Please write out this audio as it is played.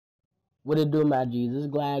What it do, my G's? This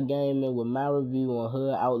is Glad Gaming with my review on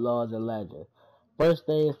Hood Outlaws and Legends. First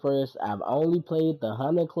things first, I've only played the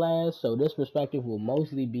Hunter class, so this perspective will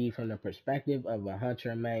mostly be from the perspective of a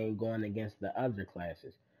Hunter main going against the other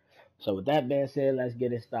classes. So with that being said, let's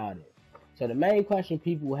get it started. So the main question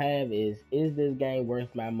people have is this game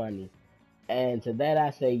worth my money? And to that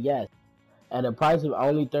I say yes. At a price of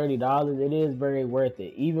only $30, it is very worth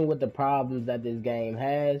it, even with the problems that this game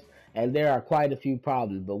has, and there are quite a few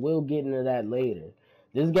problems, but we'll get into that later.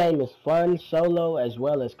 This game is fun, solo, as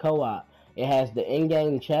well as co-op. It has the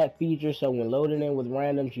in-game chat feature, so when loading in with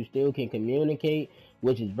randoms, you still can communicate,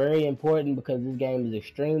 which is very important because this game is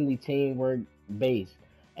extremely teamwork based.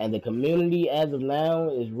 And the community as of now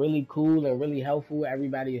is really cool and really helpful.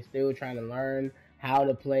 Everybody is still trying to learn how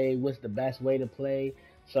to play, what's the best way to play.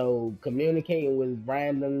 So communicating with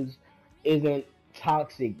randoms isn't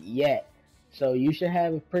toxic yet. So you should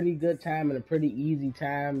have a pretty good time and a pretty easy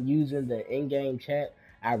time using the in-game chat.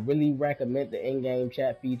 I really recommend the in-game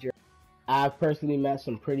chat feature. I've personally met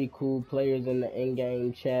some pretty cool players in the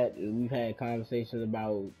in-game chat, and we've had conversations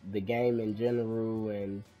about the game in general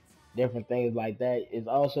and different things like that. It's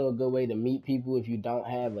also a good way to meet people if you don't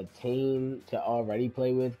have a team to already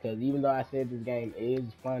play with, because even though I said this game is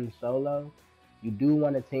fun solo, you do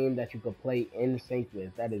want a team that you can play in sync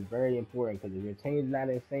with. That is very important, because if your team's not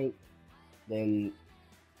in sync, then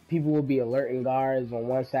people will be alerting guards on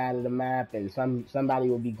one side of the map, and somebody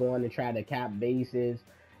will be going to try to cap bases,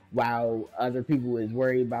 while other people is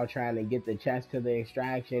worried about trying to get the chest to the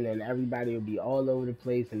extraction, and everybody will be all over the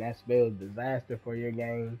place, and that spells disaster for your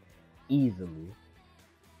game easily.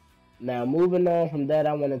 Now, moving on from that,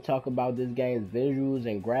 I want to talk about this game's visuals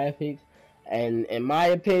and graphics. And in my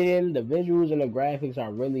opinion, the visuals and the graphics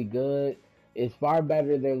are really good. It's far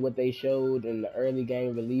better than what they showed in the early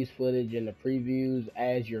game release footage and the previews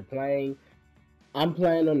as you're playing. I'm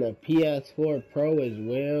playing on the PS4 Pro as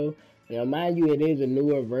well. Now, mind you, it is a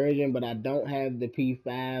newer version, but I don't have the P5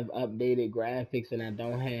 updated graphics and I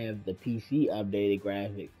don't have the PC updated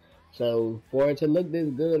graphics. So for it to look this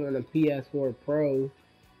good on the PS4 Pro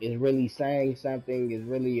is really saying something, is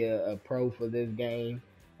really a pro for this game.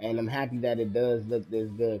 And I'm happy that it does look this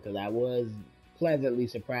good, because I was pleasantly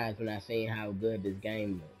surprised when I seen how good this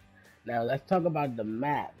game looked. Now let's talk about the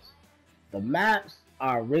maps. The maps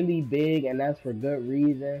are really big, and that's for good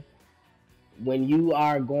reason. When you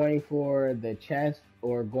are going for the chest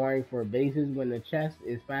or going for bases, when the chest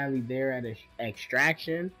is finally there at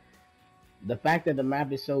extraction, the fact that the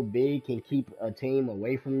map is so big can keep a team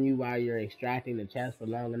away from you while you're extracting the chest for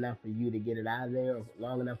long enough for you to get it out of there, or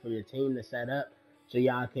long enough for your team to set up so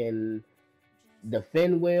y'all can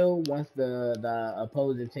defend well once the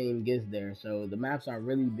opposing team gets there. So the maps are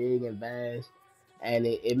really big and vast, and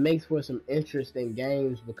it makes for some interesting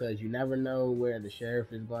games, because you never know where the sheriff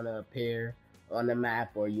is going to appear on the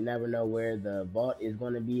map, or you never know where the vault is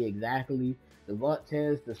going to be exactly. The vault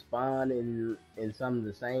tends to spawn in some of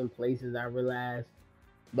the same places, I realize.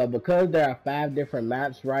 But because there are 5 different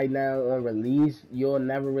maps right now on release, you'll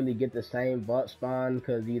never really get the same vault spawn,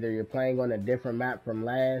 because either you're playing on a different map from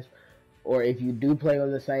last, or if you do play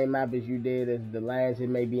on the same map as you did as the last, it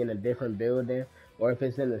may be in a different building. Or if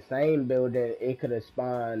it's in the same building, it could have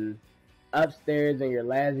spawned upstairs in your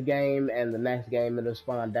last game, and the next game it'll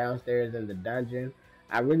spawn downstairs in the dungeon.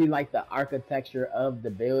 I really like the architecture of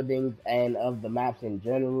the buildings and of the maps in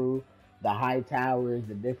general. The high towers,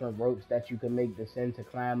 the different ropes that you can make descend to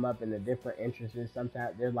climb up, and the different entrances.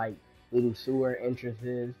 Sometimes there's like little sewer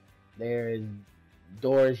entrances. There's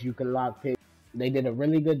doors you can lock pick. They did a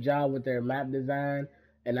really good job with their map design,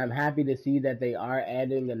 and I'm happy to see that they are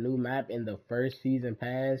adding a new map in the first season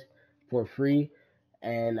pass for free.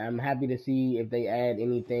 And I'm happy to see if they add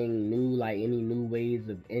anything new, like any new ways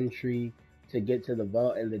of entry to get to the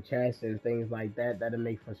vault and the chest and things like that. That'll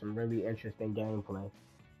make for some really interesting gameplay.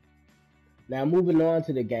 Now moving on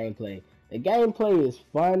to the gameplay. The gameplay is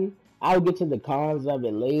fun. I'll get to the cons of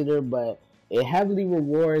it later, but it heavily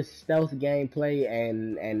rewards stealth gameplay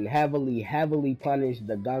and heavily punish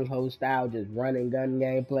the gung-ho style, just run and gun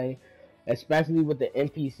gameplay, especially with the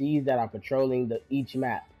NPCs that are patrolling each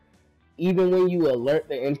map. Even when you alert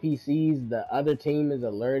the NPCs, the other team is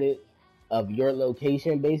alerted of your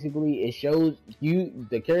location. Basically, it shows you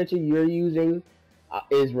the character you're using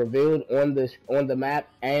is revealed on the map,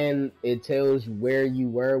 and it tells where you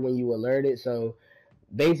were when you alerted. So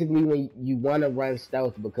basically, when you want to run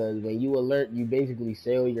stealth, because when you alert, you basically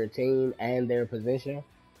sell your team and their position.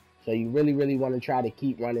 So you really want to try to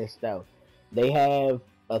keep running stealth. They have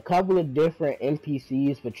a couple of different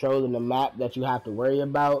NPCs patrolling the map that you have to worry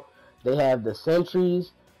about. They have the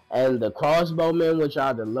sentries and the crossbowmen, which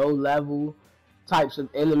are the low level types of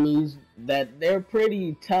enemies that they're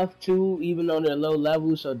pretty tough too, even though they're low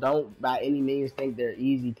level. So don't by any means think they're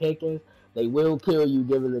easy pickings. They will kill you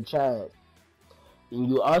given the chance. And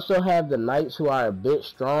you also have the knights who are a bit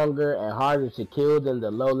stronger and harder to kill than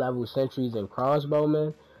the low level sentries and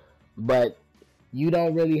crossbowmen, but you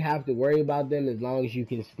don't really have to worry about them as long as you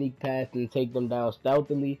can sneak past and take them down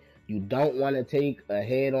stealthily. You don't want to take a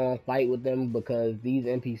head-on fight with them because these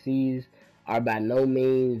NPCs are by no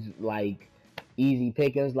means like easy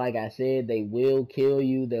pickings. Like I said, they will kill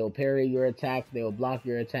you. They'll parry your attacks. They'll block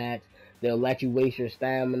your attacks. They'll let you waste your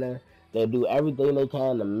stamina. They'll do everything they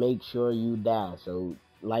can to make sure you die. So,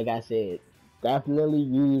 like I said, definitely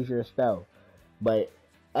use your stealth. But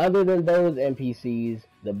other than those NPCs,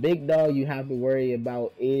 the big dog you have to worry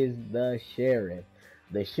about is the sheriff.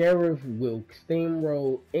 The sheriff will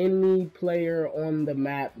steamroll any player on the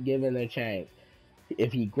map given a chance.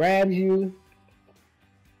 If he grabs you,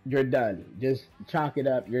 you're done. Just chalk it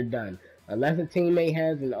up, you're done. Unless a teammate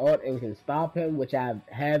has an ult and can stop him, which I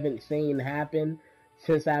haven't seen happen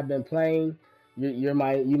since I've been playing, you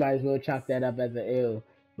might as well chalk that up as an L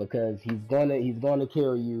because he's gonna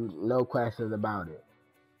kill you, no questions about it.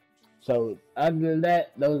 So other than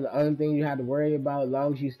that, those are the only things you have to worry about. As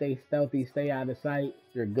long as you stay stealthy, stay out of sight,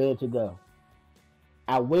 you're good to go.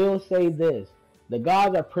 I will say this. The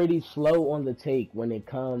guards are pretty slow on the take when it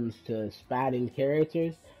comes to spotting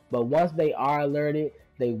characters, but once they are alerted,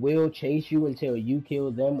 they will chase you until you kill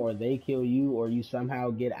them or they kill you or you somehow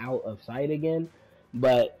get out of sight again.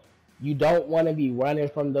 But you don't want to be running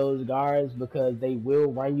from those guards because they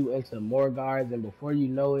will run you into more guards, and before you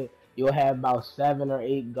know it, you'll have about 7 or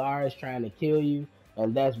 8 guards trying to kill you,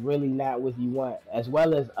 and that's really not what you want. As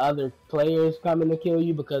well as other players coming to kill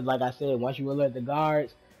you because, like I said, once you alert the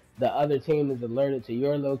guards, the other team is alerted to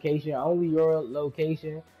your location, only your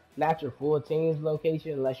location, not your full team's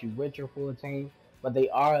location unless you with your full team, but they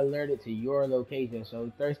are alerted to your location.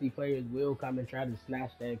 So thirsty players will come and try to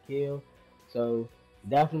snatch that kill. So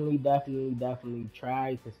definitely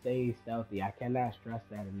try to stay stealthy. I cannot stress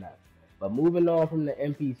that enough. But moving on from the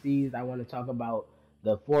NPCs, I want to talk about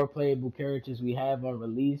the 4 playable characters we have on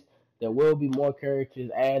release. There will be more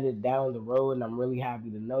characters added down the road, and I'm really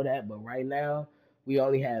happy to know that. But right now, we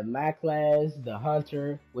only have my class, the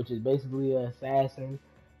Hunter, which is basically an assassin.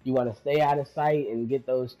 You want to stay out of sight and get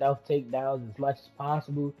those stealth takedowns as much as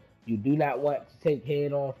possible. You do not want to take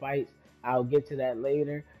head-on fights. I'll get to that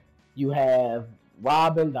later. You have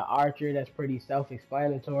Robin, the archer. That's pretty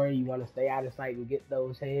self-explanatory. You want to stay out of sight and get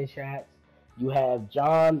those headshots. You have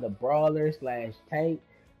John, the brawler slash tank.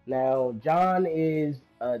 Now, John is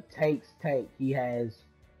a tank's tank. He has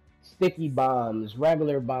sticky bombs,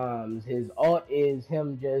 regular bombs. His ult is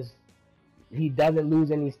him just, he doesn't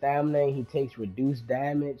lose any stamina. He takes reduced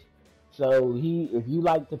damage. So if you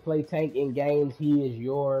like to play tank in games, he is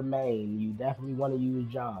your main. You definitely want to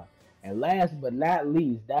use John. And last but not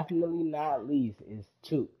least, definitely not least, is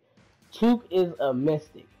Took. Took is a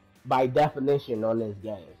mystic by definition on this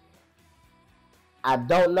game. I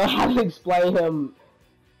don't know how to explain him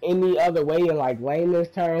any other way in like layman's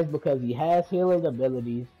terms because he has healing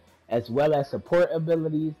abilities as well as support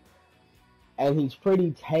abilities, and he's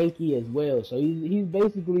pretty tanky as well. So he's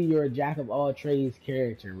basically your jack of all trades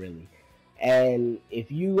character, really. And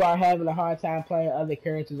if you are having a hard time playing other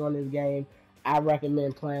characters on this game, I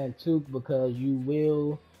recommend playing Took because you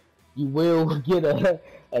will get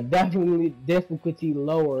a definitely difficulty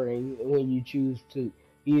lowering when you choose Took.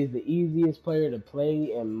 He is the easiest player to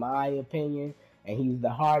play in my opinion, and he's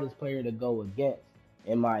the hardest player to go against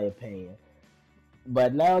in my opinion.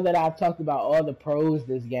 But now that I've talked about all the pros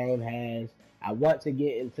this game has, I want to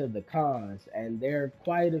get into the cons, and there are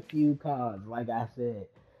quite a few cons, like I said.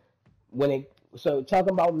 So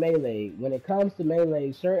talking about melee, when it comes to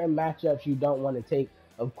melee, certain matchups you don't want to take.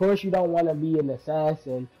 Of course, you don't want to be an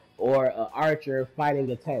assassin or an archer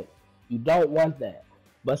fighting a tank. You don't want that.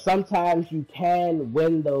 But sometimes you can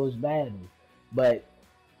win those battles. But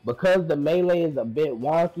because the melee is a bit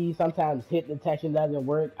wonky, sometimes hit detection doesn't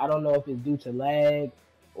work. I don't know if it's due to lag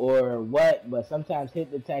or what, but sometimes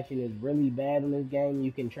hit detection is really bad in this game.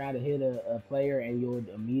 You can try to hit a player and you'll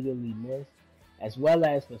immediately miss. As well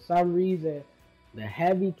as, for some reason, the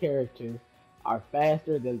heavy characters are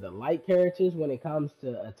faster than the light characters when it comes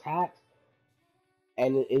to attacks.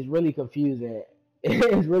 And it's really confusing.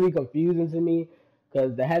 It's really confusing to me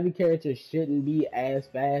because the heavy characters shouldn't be as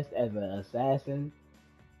fast as an assassin.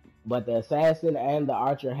 But the assassin and the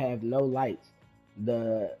archer have no lights.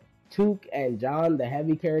 The Took and John, the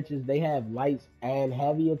heavy characters, they have lights and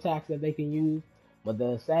heavy attacks that they can use. But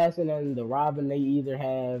the assassin and the Robin, they either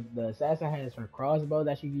have, the assassin has her crossbow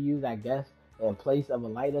that she can use, I guess, in place of a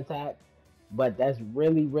light attack. but that's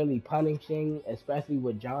really, really punishing, especially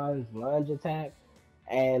with John's lunge attack.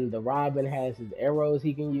 And the Robin has his arrows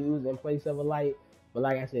he can use in place of a light. But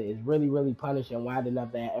like I said, it's really, really punishing winding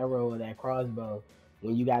up that arrow or that crossbow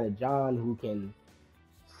when you got a John who can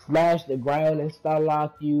smash the ground and stun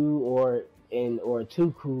lock you, or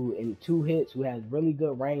Tuku in 2 hits, who has really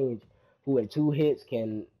good range, who in 2 hits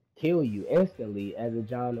can kill you instantly as a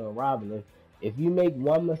John or a Robin. If you make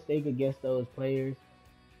one mistake against those players,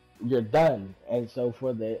 you're done. And so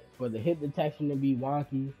for the hit detection to be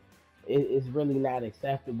wonky, it's really not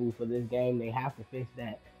acceptable for this game. They have to fix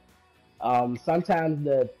that. Sometimes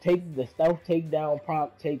the stealth takedown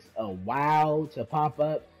prompt takes a while to pop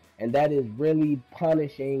up, and that is really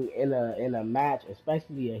punishing in a match,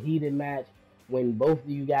 especially a heated match when both of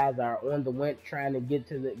you guys are on the winch trying to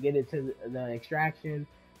get it to the extraction,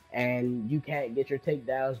 and you can't get your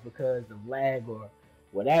takedowns because of lag or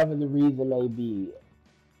whatever the reason may be.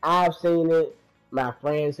 I've seen it. My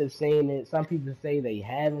friends have seen it. Some people say they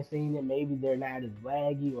haven't seen it. Maybe they're not as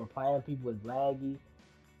laggy or playing people as laggy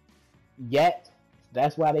yet.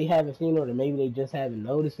 That's why they haven't seen it, or maybe they just haven't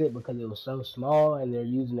noticed it because it was so small and they're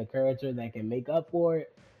using a character that can make up for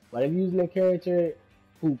it. But if you're using a character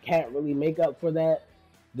who can't really make up for that,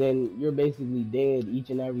 then you're basically dead each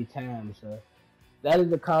and every time. So that is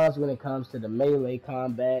the cons when it comes to the melee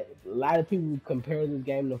combat. A lot of people compare this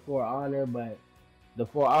game to For Honor, but the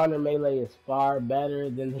For Honor melee is far better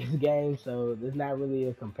than this game, so there's not really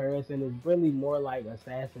a comparison. It's really more like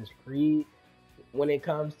Assassin's Creed when it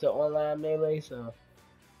comes to online melee. So,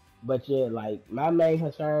 but yeah, like my main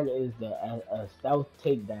concern is the stealth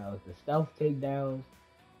takedowns. The stealth takedowns,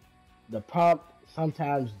 the prompt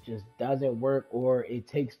sometimes just doesn't work, or it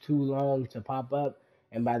takes too long to pop up,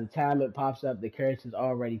 and by the time it pops up, the character's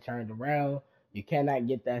already turned around. You cannot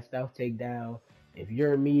get that stealth takedown. If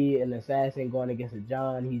you're me, an assassin going against a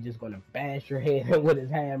John, he's just going to bash your head in with his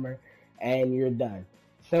hammer, and you're done.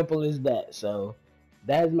 Simple as that. So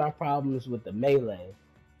that's my problems with the melee.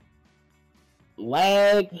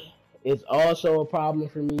 Lag is also a problem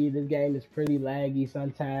for me. This game is pretty laggy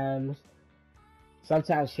sometimes.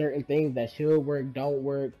 Sometimes certain things that should work don't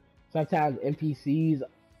work. Sometimes NPCs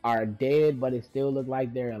are dead, but it still look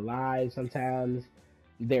like they're alive. Sometimes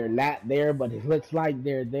they're not there, but it looks like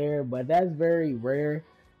they're there. But that's very rare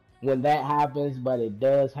when that happens, but it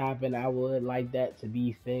does happen. I would like that to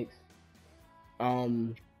be fixed.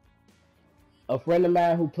 A friend of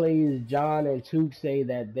mine who plays John and Took say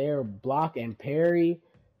that their block and parry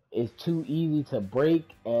is too easy to break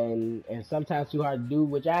and sometimes too hard to do,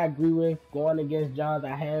 which I agree with. Going against Johns,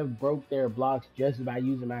 I have broke their blocks just by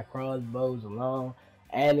using my crossbows alone,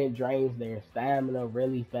 and it drains their stamina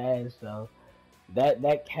really fast. So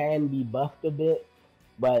that can be buffed a bit,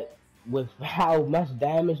 but with how much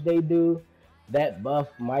damage they do, that buff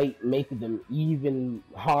might make them even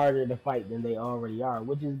harder to fight than they already are,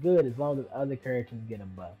 which is good as long as other characters get a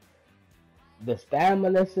buff. The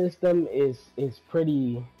stamina system is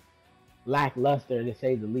pretty lackluster to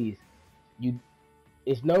say the least.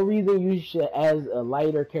 It's no reason you should, as a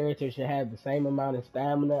lighter character, should have the same amount of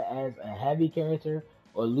stamina as a heavy character,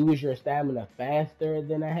 or lose your stamina faster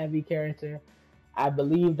than a heavy character. I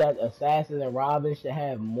believe that assassins and robins should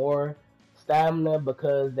have more stamina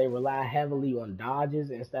because they rely heavily on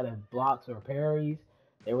dodges instead of blocks or parries.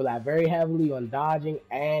 They rely very heavily on dodging,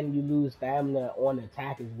 and you lose stamina on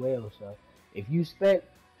attack as well. So if you spent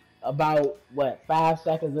about 5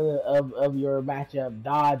 seconds of your matchup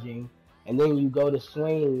dodging, and then you go to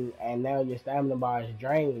swing and now your stamina bar is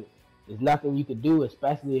drained, there's nothing you could do,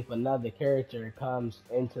 especially if another character comes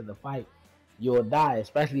into the fight. You'll die,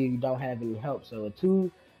 especially if you don't have any help. So a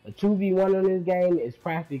 2v1 in this game is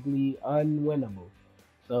practically unwinnable.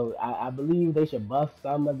 So I believe they should buff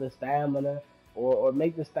some of the stamina, or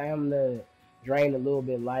make the stamina drain a little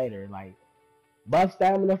bit lighter. Like, buff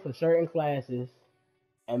stamina for certain classes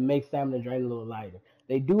and make stamina drain a little lighter.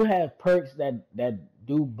 They do have perks that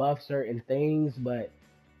do buff certain things, but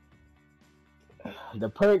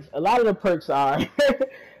a lot of the perks are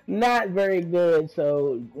not very good.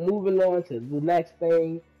 So moving on to the next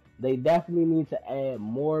thing, they definitely need to add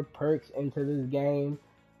more perks into this game.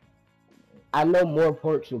 I know more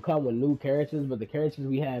perks will come with new characters, but the characters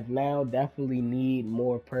we have now definitely need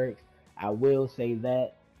more perks. I will say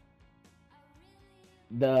that.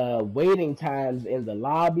 The waiting times in the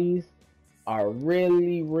lobbies are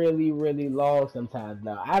really, really, really long sometimes.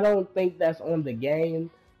 Now, I don't think that's on the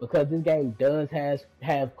game, because this game does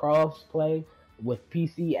have cross play with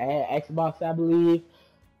PC and Xbox, I believe.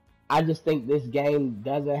 I just think this game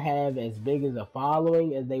doesn't have as big as a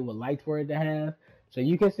following as they would like for it to have. So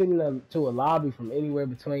you can sit into a lobby from anywhere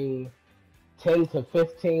between 10 to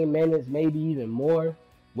 15 minutes, maybe even more,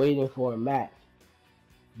 waiting for a match.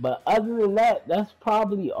 But other than that, that's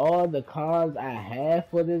probably all the cons I have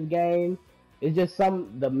for this game. It's just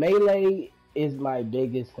the melee is my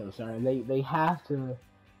biggest concern. They have to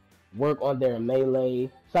work on their melee.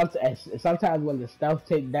 Sometimes when the stealth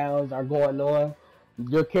takedowns are going on,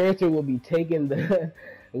 your character will be taking the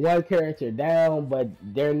one character down, but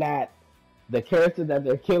they're not. The character that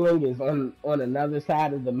they're killing is on another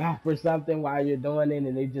side of the map or something while you're doing it,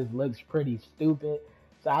 and it just looks pretty stupid.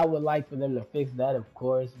 So I would like for them to fix that, of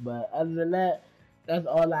course. But other than that, that's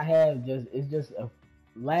all I have. It's just a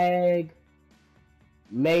lag,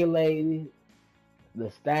 melee,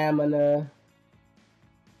 the stamina,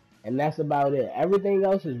 and that's about it. Everything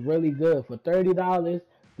else is really good. For $30,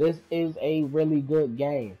 this is a really good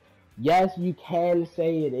game. Yes, you can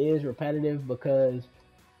say it is repetitive because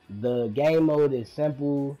the game mode is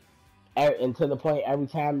simple and to the point every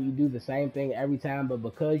time you do the same thing every time, but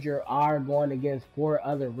because you are going against 4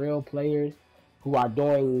 other real players who are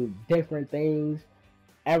doing different things,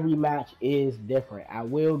 every match is different. I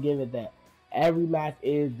will give it that. Every match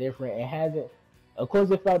is different. It hasn't, of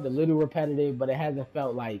course it felt a little repetitive, but it hasn't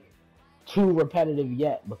felt like too repetitive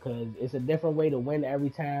yet because it's a different way to win every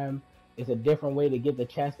time. It's a different way to get the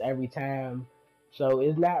chest every time. So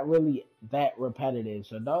it's not really that repetitive.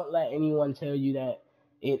 So don't let anyone tell you that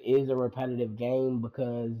it is a repetitive game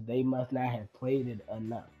because they must not have played it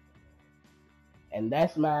enough. And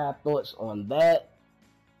that's my thoughts on that.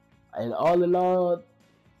 And all in all,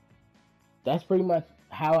 that's pretty much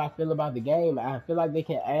how I feel about the game. I feel like they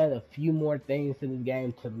can add a few more things to this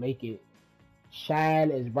game to make it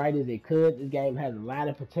shine as bright as it could. This game has a lot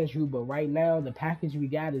of potential, but right now the package we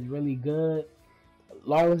got is really good. As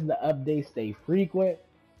long as the updates stay frequent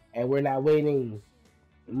and we're not waiting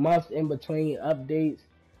months in between updates,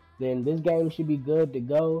 then this game should be good to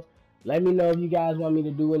go. Let me know if you guys want me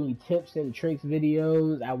to do any tips and tricks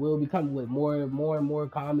videos. I will be coming with more and more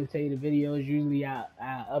commentated videos. Usually I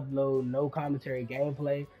upload no commentary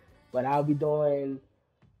gameplay, but I'm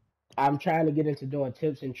trying to get into doing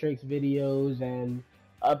tips and tricks videos and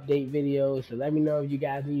update videos. So let me know if you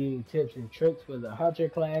guys need any tips and tricks for the Hunter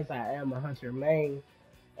class. I am a Hunter main.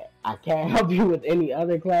 I can't help you with any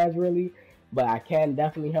other class really, but I can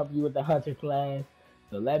definitely help you with the Hunter class.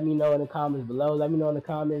 So let me know in the comments below. Let me know in the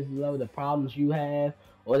comments below the problems you have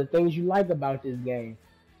or the things you like about this game.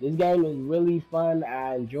 This game is really fun.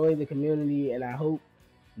 I enjoy the community, and I hope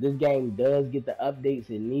this game does get the updates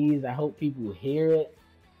it needs. I hope people hear it,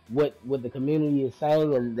 what the community is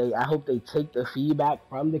saying, and I hope they take the feedback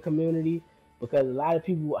from the community because a lot of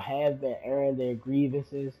people have been airing their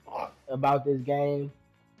grievances about this game.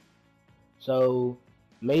 So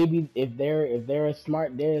maybe if they're a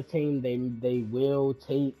smart dev team, they will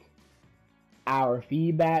take our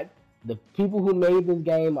feedback. The people who made this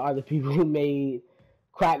game are the people who made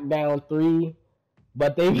Crackdown 3,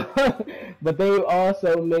 but they but they've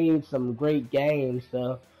also made some great games.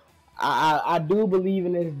 So I do believe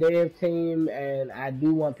in this dev team, and I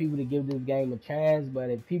do want people to give this game a chance. But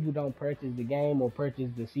if people don't purchase the game or purchase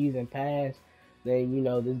the season pass, then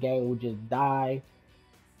this game will just die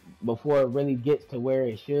before it really gets to where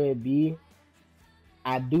it should be.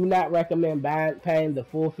 I do not recommend paying the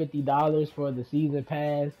full $50 for the season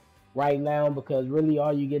pass right now because really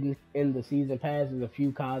all you get in the season pass is a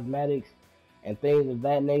few cosmetics and things of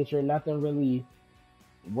that nature. Nothing really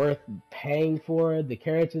worth paying for. The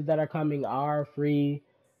characters that are coming are free.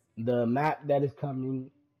 The map that is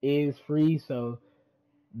coming is free, so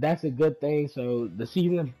that's a good thing. So the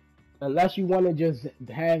season, unless you want to just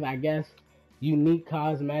have, I guess, unique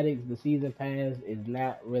cosmetics, the season pass is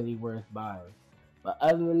not really worth buying. But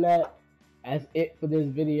other than that, that's it for this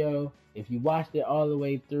video. If you watched it all the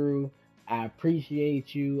way through, I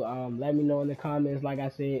appreciate you. Let me know in the comments, like I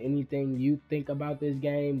said, anything you think about this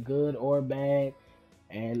game, good or bad,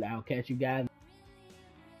 and I'll catch you guys